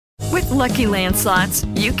Lucky Land Slots,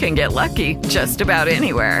 you can get lucky just about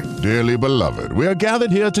anywhere. Dearly beloved, we are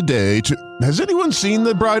gathered here today to... Has anyone seen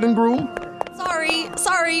the bride and groom?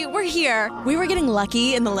 Sorry, we're here. We were getting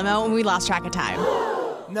lucky in the limo and we lost track of time.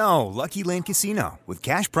 No, Lucky Land Casino, with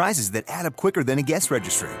cash prizes that add up quicker than a guest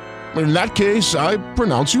registry. In that case, I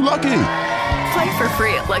pronounce you lucky. Play for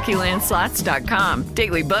free at LuckyLandSlots.com.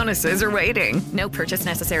 Daily bonuses are waiting. No purchase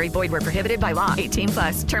necessary. Void where prohibited by law.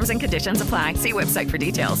 18+. Terms and conditions apply. See website for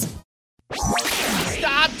details.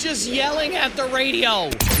 Stop just yelling at the radio.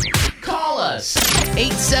 Call us.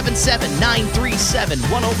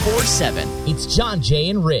 877-937-1047. It's John, Jay,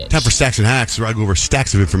 and Rich. Time for Stacks and Hacks, where I go over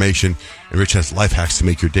stacks of information, and Rich has life hacks to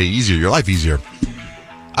make your day easier, your life easier.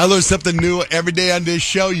 I learn something new every day on this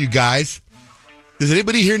show, you guys. Does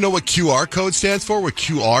anybody here know what QR code stands for? What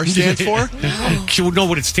QR stands for? You know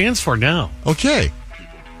what it stands for now. Okay.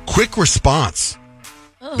 Quick response.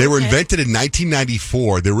 They were invented in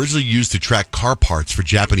 1994. They were originally used to track car parts for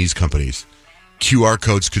Japanese companies. QR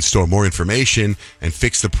codes could store more information and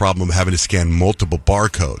fix the problem of having to scan multiple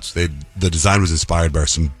barcodes. The design was inspired by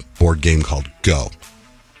some board game called Go.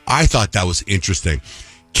 I thought that was interesting.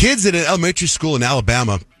 Kids at an elementary school in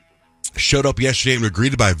Alabama showed up yesterday and were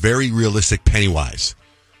greeted by a very realistic Pennywise.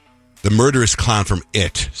 The murderous clown from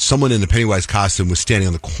It. Someone in a Pennywise costume was standing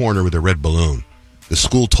on the corner with a red balloon. The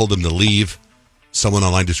school told them to leave. Someone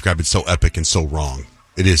online described it so epic and so wrong.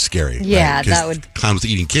 It is scary. Yeah, right? that would... The clown was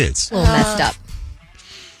eating kids. A little messed up.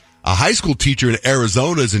 A high school teacher in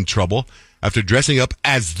Arizona is in trouble after dressing up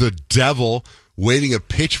as the devil, waving a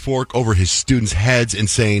pitchfork over his students' heads and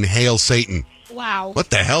saying, "Hail Satan." Wow. What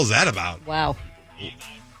the hell is that about? Wow. If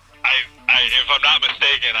I'm not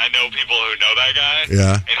mistaken, I know people who know that guy.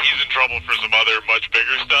 Yeah. And he's in trouble for some other much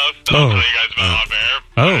bigger stuff that I'll tell you guys about off air.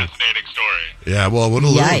 Fascinating story. Yeah, well, what a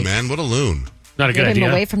loon, man. What a loon. Not a good Get him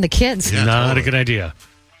idea. away from the kids. Yeah, Not a good idea.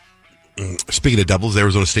 Speaking of devils, the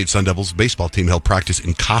Arizona State Sun Devils baseball team held practice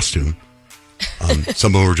in costume.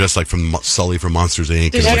 Some of them were dressed like from Sully from Monsters,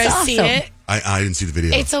 Inc. Did you Like, guys see it? I didn't see the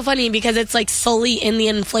video. It's so funny because it's like Sully in the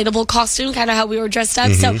inflatable costume, kind of how we were dressed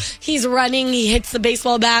up. So he's running, he hits the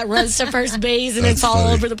baseball bat, runs to first base, and it's all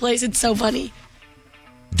funny. over the place. It's so funny.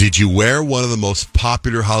 Did you wear one of the most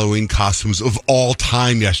popular Halloween costumes of all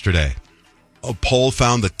time yesterday? A poll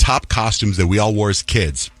found the top costumes that we all wore as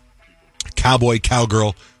kids: cowboy,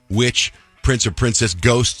 cowgirl, witch, prince or princess,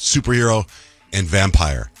 ghost, superhero, and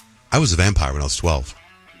vampire. I was a vampire when I was 12.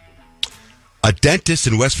 A dentist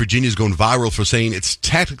in West Virginia is going viral for saying it's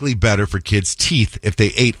technically better for kids' teeth if they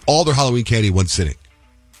ate all their Halloween candy in one sitting.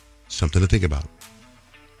 Something to think about.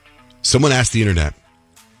 Someone asked the internet,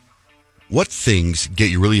 what things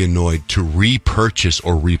get you really annoyed to repurchase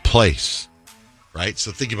or replace? Right?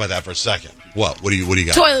 So think about that for a second. What do you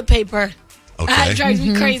got? Toilet paper. Okay. That drives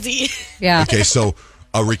me crazy. Yeah. Okay, so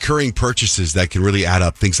recurring purchases that can really add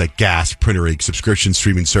up, things like gas, printer ink, subscription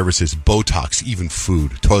streaming services, Botox, even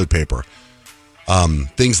food, toilet paper.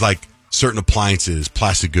 Things like certain appliances,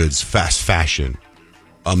 plastic goods, fast fashion.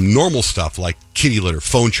 Normal stuff like kitty litter,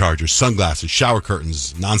 phone chargers, sunglasses, shower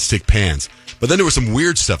curtains, nonstick pans. But then there was some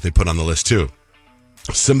weird stuff they put on the list too.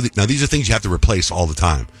 Now these are things you have to replace all the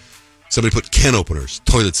time. Somebody put can openers,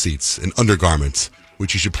 toilet seats, and undergarments,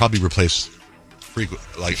 which you should probably replace frequently.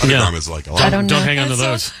 Like undergarments, like a lot. Don't hang on to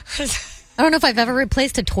those. I don't know if I've ever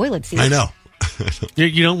replaced a toilet seat. I know.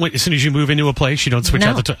 You don't. As soon as you move into a place, you don't switch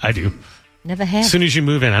out the toilet. I do. Never have. As soon as you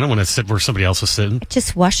move in, I don't want to sit where somebody else is sitting.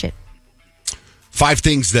 Just wash it. 5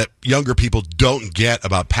 things that younger people don't get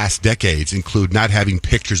about past decades include not having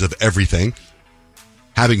pictures of everything,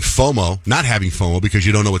 having FOMO, not having FOMO because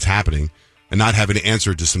you don't know what's happening, and not having to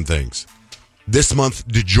answer to some things. This month,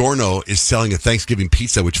 DiGiorno is selling a Thanksgiving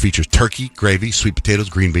pizza which features turkey, gravy, sweet potatoes,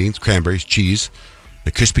 green beans, cranberries, cheese, and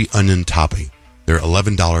a crispy onion topping. They're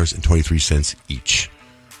 $11.23 each.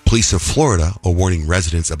 Police of Florida are warning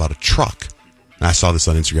residents about a truck. And I saw this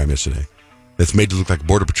on Instagram yesterday. That's made to look like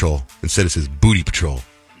Border Patrol. Instead, it says Booty Patrol.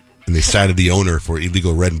 And they cited the owner for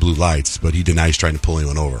illegal red and blue lights, but he denies trying to pull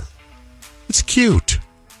anyone over. It's cute.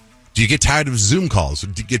 Do you get tired of Zoom calls?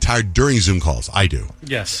 Do you get tired during Zoom calls? I do.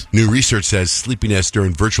 Yes. New research says sleepiness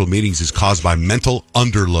during virtual meetings is caused by mental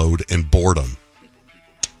underload and boredom.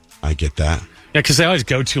 I get that. Yeah, because they always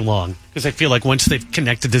go too long. Because I feel like once they've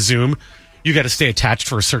connected to Zoom, you got to stay attached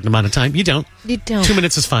for a certain amount of time. You don't. 2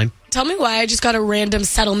 minutes is fine. Tell me why I just got a random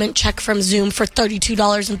settlement check from Zoom for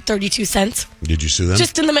 $32.32. Did you sue them?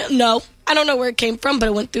 Just in the middle. No. I don't know where it came from, but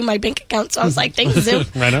it went through my bank account. So I was like, thanks, Zoom.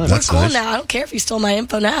 Right on. We're That's cool nice. now. I don't care if you stole my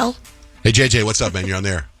info now. Hey, JJ, what's up, man? You're on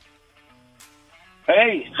there.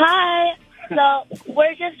 Hey. Hi. So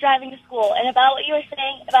we're just driving to school, and about what you were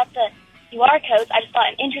saying about the QR codes, I just thought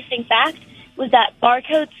an interesting fact was that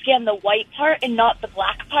barcodes scan the white part and not the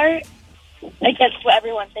black part. Like, that's what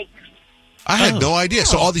everyone thinks. I had no idea.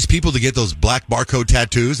 So all these people that get those black barcode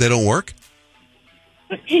tattoos, they don't work?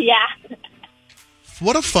 Yeah.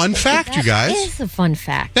 What a fun fact, you guys. That is a fun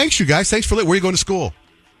fact. Thanks, you guys. Thanks for where are you going to school?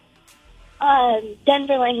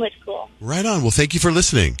 Denver Language School. Right on. Well, thank you for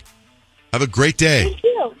listening. Have a great day. Thank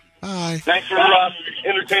you. Bye. Thanks for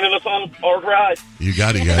entertaining us on our ride. You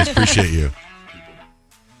got it, guys. Appreciate you.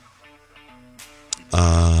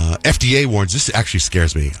 FDA warns, this actually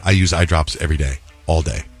scares me. I use eye drops every day, all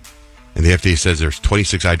day. And the FDA says there's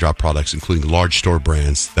 26 eye drop products, including large store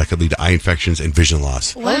brands, that could lead to eye infections and vision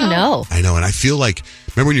loss. Wow. Oh, no. I know, and I feel like,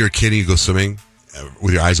 remember when you were a kid and you go swimming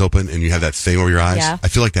with your eyes open and you have that thing over your eyes? Yeah. I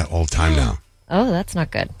feel like that all the time now. Oh, that's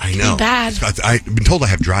not good. I know. Bad. I've been told I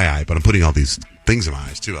have dry eye, but I'm putting all these things in my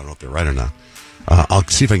eyes, too. I don't know if they're right or not. I'll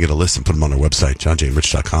see if I can get a list and put them on our website,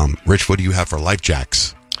 johnjandrich.com. Rich, what do you have for Life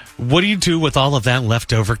Jacks? What do you do with all of that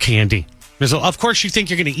leftover candy? Because, of course, you think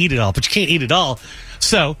you're going to eat it all, but you can't eat it all.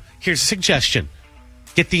 So here's a suggestion.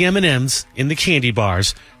 Get the M&Ms in the candy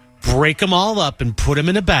bars, break them all up and put them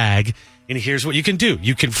in a bag. And here's what you can do.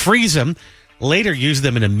 You can freeze them, later use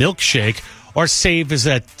them in a milkshake, or save as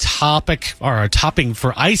a topping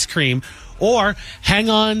for ice cream, or hang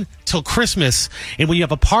on till Christmas. And when you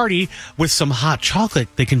have a party with some hot chocolate,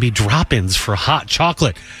 they can be drop-ins for hot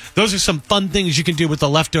chocolate. Those are some fun things you can do with the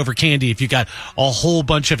leftover candy if you got a whole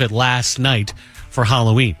bunch of it last night for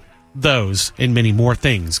Halloween. Those and many more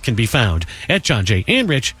things can be found at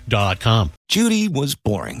johnjandrich.com. Judy was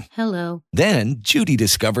boring. Hello. Then Judy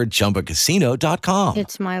discovered ChumbaCasino.com.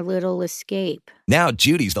 It's my little escape. Now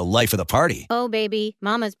Judy's the life of the party. Oh, baby,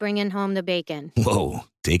 mama's bringing home the bacon. Whoa,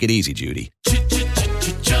 take it easy, Judy.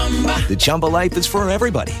 The Chumba life is for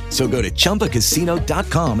everybody. So go to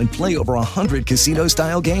ChumbaCasino.com and play over 100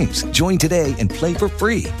 casino-style games. Join today and play for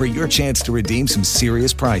free for your chance to redeem some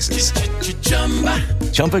serious prizes.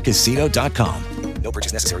 ChumbaCasino.com. No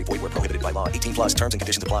purchase necessary. Void where prohibited by law. 18+ terms and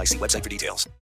conditions apply. See website for details.